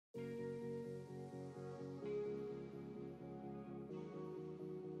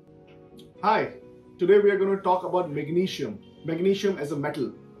Hi, today we are going to talk about magnesium. Magnesium as a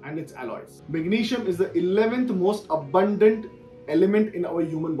metal and its alloys. Magnesium is the 11th most abundant element in our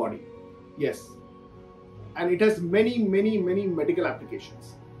human body. Yes. And it has many medical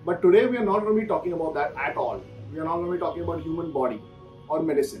applications. But today we are not going to be talking about that at all. We are not going to be talking about human body or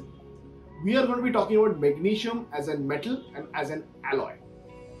medicine. We are going to be talking about magnesium as a metal and as an alloy.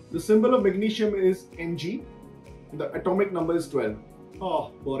 The symbol of magnesium is Mg. The atomic number is 12.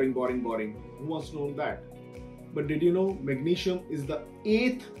 Oh, boring. Who wants to know that? But did you know magnesium is the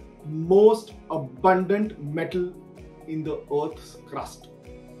 8th most abundant metal in the Earth's crust?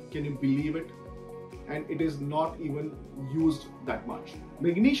 Can you believe it? And it is not even used that much.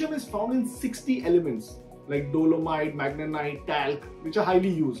 Magnesium is found in 60 elements like dolomite, magnesite, talc, which are highly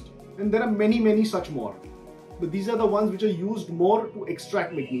used. And there are many such more. But these are the ones which are used more to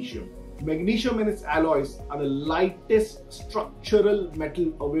extract magnesium. Magnesium and its alloys are the lightest structural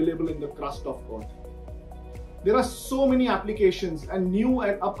metal available in the crust of Earth. There are so many applications and new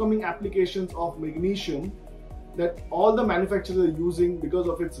and upcoming applications of magnesium that all the manufacturers are using because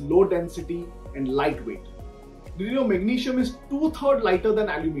of its low density and lightweight. Did you know magnesium is 2/3 lighter than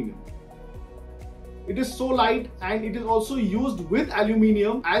aluminium? It is so light, and it is also used with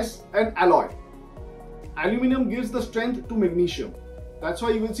aluminium as an alloy. Aluminium gives the strength to magnesium. That's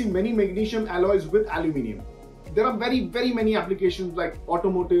why you will see many magnesium alloys with aluminium. There are very many applications like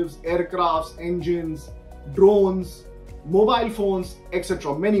automotives, aircrafts, engines, drones, mobile phones,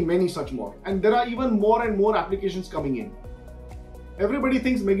 etc. Many such more. And there are even more and more applications coming in. Everybody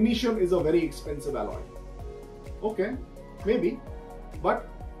thinks magnesium is a very expensive alloy. Okay, maybe. But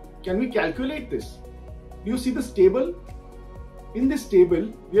can we calculate this? Do you see this table? In this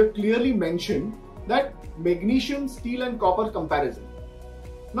table, we have clearly mentioned that magnesium, steel and copper comparison.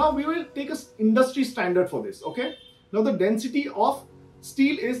 Now we will take an industry standard for this, okay? Now the density of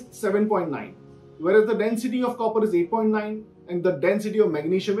steel is 7.9, whereas the density of copper is 8.9 and the density of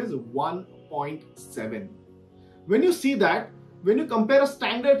magnesium is 1.7. When you see that, when you compare a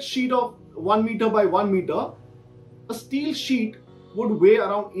standard sheet of 1 meter by 1 meter, a steel sheet would weigh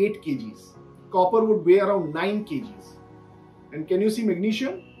around 8 kgs. Copper would weigh around 9 kgs. And can you see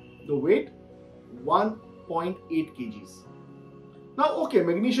magnesium? The weight, 1.8 kgs. Now, okay,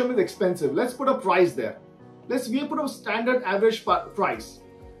 magnesium is expensive. Let's put a price there. We put a standard average price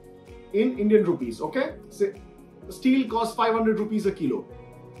in Indian rupees, okay? Say, steel costs 500 rupees a kilo.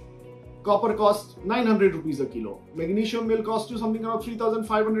 Copper costs 900 rupees a kilo. Magnesium will cost you something around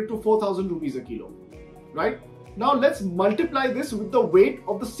 3,500 to 4,000 rupees a kilo, right? Now, let's multiply this with the weight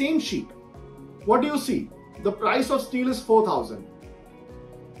of the same sheet. What do you see? The price of steel is 4,000.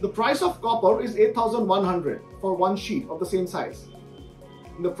 The price of copper is 8,100 for one sheet of the same size.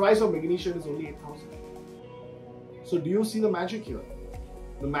 And the price of magnesium is only 8,000. So do you see the magic here?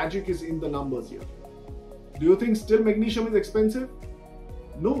 The magic is in the numbers here. Do you think still magnesium is expensive?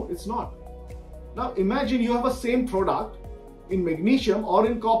 No, it's not. Now imagine you have a same product in magnesium or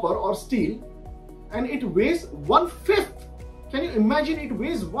in copper or steel and it weighs 1/5. Can you imagine it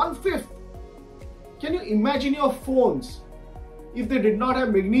weighs 1/5? Can you imagine your phones? If they did not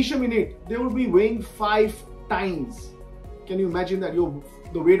have magnesium in it, they would be weighing 5 times. Can you imagine that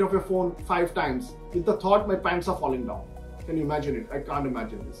the weight of your phone 5 times? With the thought, my pants are falling down. Can you imagine it? I can't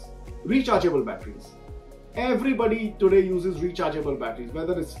imagine this. Rechargeable batteries. Everybody today uses rechargeable batteries,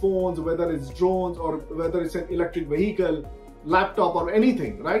 whether it's phones, whether it's drones, or whether it's an electric vehicle, laptop or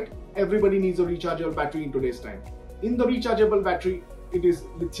anything, right? Everybody needs a rechargeable battery in today's time. In the rechargeable battery, it is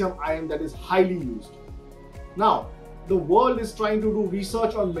lithium ion that is highly used. Now, the world is trying to do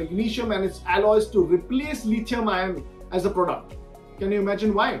research on magnesium and its alloys to replace lithium ion as a product. Can you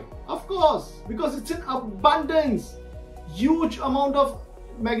imagine why? Of course, because it's in abundance. Huge amount of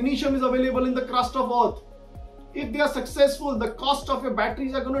magnesium is available in the crust of Earth. If they are successful, the cost of your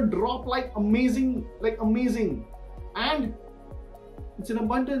batteries are going to drop like amazing. And it's in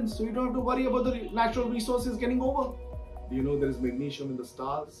abundance, so you don't have to worry about the natural resources getting over. Do you know there is magnesium in the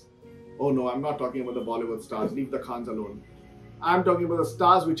stars? Oh no, I'm not talking about the Bollywood stars. Leave the Khans alone. I'm talking about the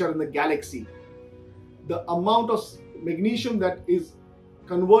stars which are in the galaxy. The amount of magnesium that is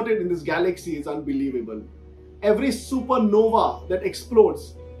converted in this galaxy is unbelievable. Every supernova that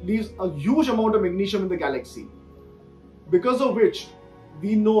explodes leaves a huge amount of magnesium in the galaxy. Because of which,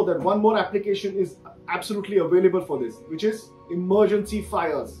 we know that one more application is absolutely available for this, which is emergency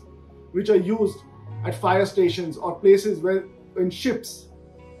fires, which are used at fire stations or places where in ships.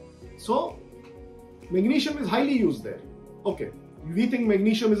 So, magnesium is highly used there. Okay, we think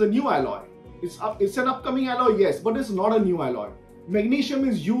magnesium is a new alloy. It's an upcoming alloy, yes, but it's not a new alloy. Magnesium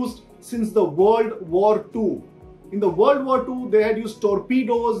is used since the World War II. In the World War II, they had used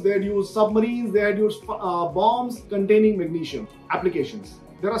torpedoes, they had used submarines, they had used bombs containing magnesium applications.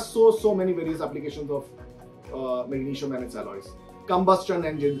 There are so many various applications of magnesium and its alloys. Combustion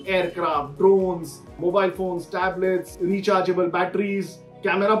engines, aircraft, drones, mobile phones, tablets, rechargeable batteries,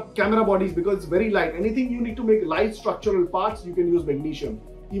 camera bodies, because it's very light. Anything you need to make light structural parts, you can use magnesium.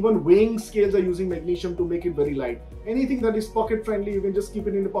 Even weighing scales are using magnesium to make it very light. Anything that is pocket friendly, you can just keep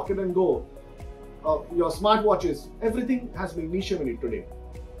it in the pocket and go. Your smartwatches, everything has magnesium in it today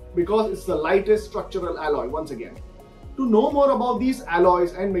because it's the lightest structural alloy once again. To know more about these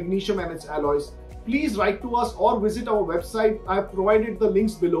alloys and magnesium and its alloys, please write to us or visit our website. I have provided the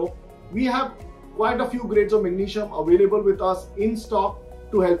links below. We have quite a few grades of magnesium available with us in stock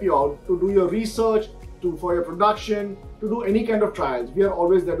to help you out, to do your research, for your production, to do any kind of trials. We are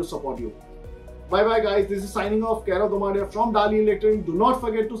always there to support you. Bye bye guys, this is signing off, Kairav Domadia from Dali Electronics. Do not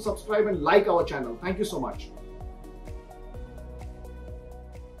forget to subscribe and like our channel. Thank you so much.